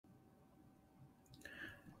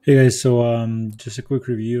Hey guys, so just a quick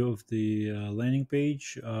review of the landing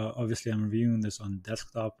page. Obviously, I'm reviewing this on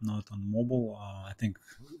desktop, not on mobile. I think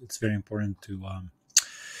it's very important to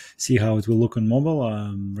see how it will look on mobile.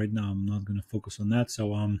 Right now, I'm not going to focus on that.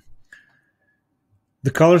 So the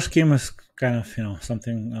color scheme is kind of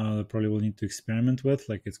something that probably will need to experiment with.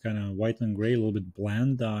 Like it's kind of white and gray, a little bit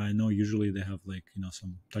bland. I know usually they have like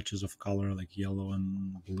some touches of color, like yellow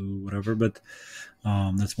and blue, whatever, but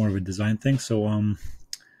that's more of a design thing. So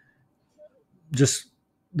just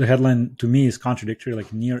the headline to me is contradictory,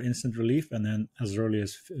 like near instant relief and then as early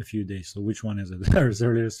as a few days. So which one is it? As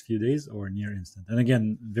early as a few days or near instant? And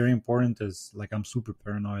again, very important is like I'm super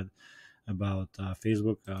paranoid about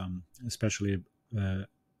Facebook, especially uh,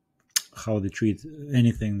 how they treat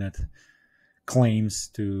anything that claims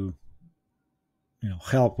to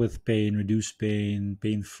help with pain, reduce pain,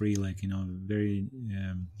 pain free, like very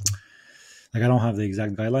like I don't have the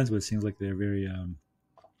exact guidelines, but it seems like they're very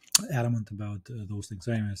adamant about those things.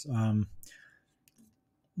 So anyways,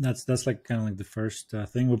 that's like kind of like the first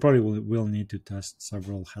thing. We probably will need to test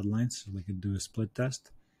several headlines, so we could do a split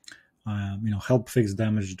test. Help fix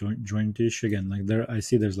damaged joint tissue. Again, like there, I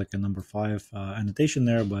see there's like a number 5 annotation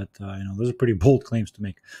there, but those are pretty bold claims to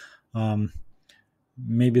make. Um,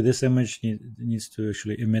 Maybe this image needs to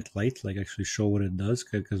actually emit light, like actually show what it does,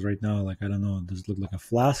 because right now, like I don't know, does it look like a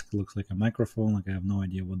flask? It looks like a microphone. Like I have no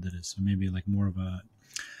idea what that is. So maybe like more of a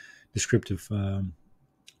descriptive,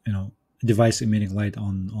 you know, device emitting light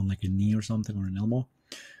on like a knee or something or an elbow.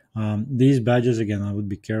 These badges, again, I would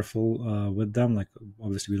be careful with them. Like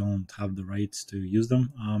obviously we don't have the rights to use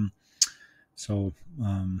them. So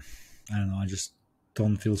I don't know. I just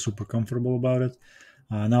don't feel super comfortable about it.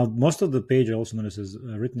 Now, most of the page I also notice is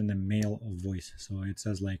written in the male voice. So it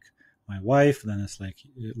says like my wife, then it's like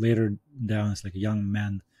later down, it's like a young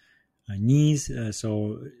man needs.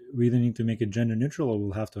 So we either need to make it gender neutral or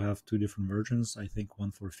we'll have to have two different versions. I think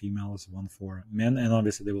one for females, one for men. And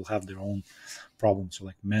obviously they will have their own problems. So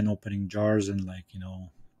like men opening jars and like,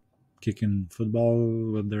 kicking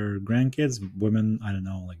football with their grandkids, women, I don't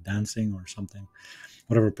know, like dancing or something,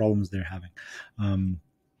 whatever problems they're having.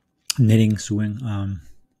 Knitting, sewing.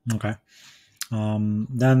 Okay.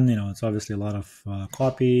 Then, it's obviously a lot of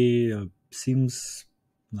copy. Seems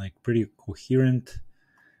like pretty coherent.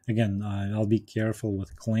 Again, I'll be careful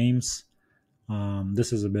with claims.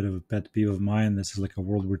 This is a bit of a pet peeve of mine. This is like a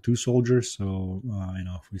World War II soldier. So,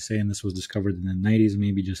 if we're saying this was discovered in the 90s,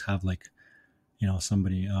 maybe just have like,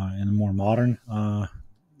 somebody in a more modern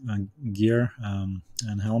gear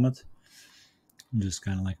and helmet. Just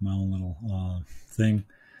kind of like my own little thing.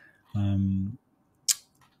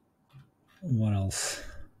 What else?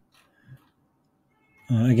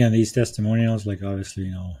 Again, these testimonials, like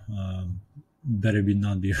obviously, better be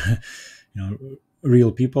not be,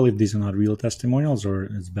 real people if these are not real testimonials, or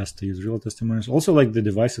it's best to use real testimonials. Also, like the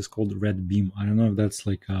device is called Red Beam. I don't know if that's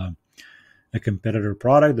like a competitor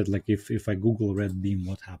product that, like, if I Google Red Beam,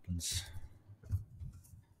 what happens?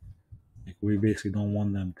 Like, we basically don't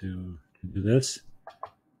want them to do this,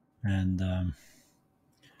 and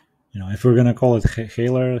if we're gonna call it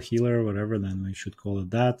healer, whatever, then we should call it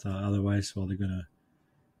that. Otherwise, well, they're gonna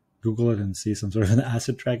Google it and see some sort of an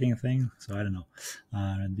asset tracking thing. So I don't know.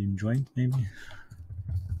 Red Beam joint, maybe.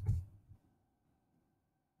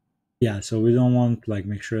 Yeah, so we don't want, like,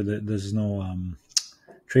 make sure that there's no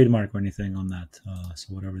trademark or anything on that.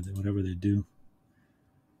 So whatever they do,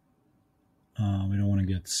 we don't want to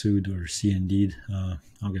get sued or CND'd.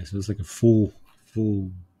 Okay, so it's like a full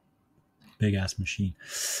big ass machine.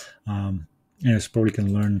 And it's probably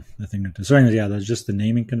can learn a thing or two. So anyways, yeah, that's just the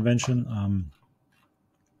naming convention.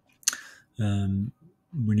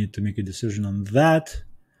 We need to make a decision on that.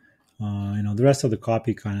 The rest of the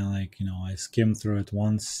copy kind of like, I skimmed through it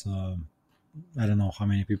once. I don't know how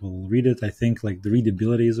many people will read it. I think like the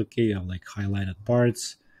readability is okay. You have like highlighted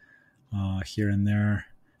parts here and there.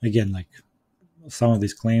 Again, like some of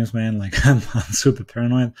these claims, man, like I'm super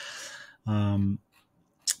paranoid.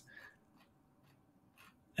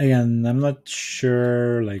 Again, I'm not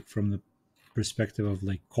sure, like from the perspective of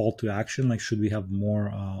like call to action, like should we have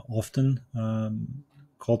more often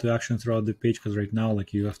call to action throughout the page? Because right now,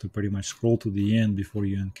 like you have to pretty much scroll to the end before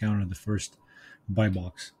you encounter the first buy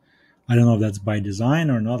box. I don't know if that's by design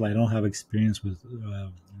or not. I don't have experience with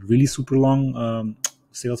really super long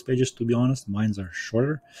sales pages, to be honest. Mine's are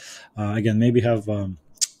shorter. Again, maybe have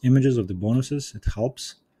images of the bonuses. It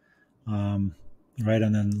helps. Right,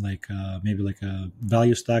 and then like maybe like a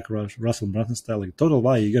value stack, Russell Brunson style, like total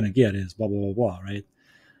value you're gonna get is blah blah blah blah, right?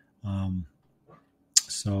 Um,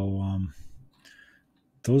 so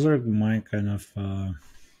those are my kind of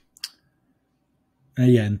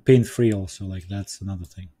Yeah, and pain free also. Like that's another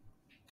thing.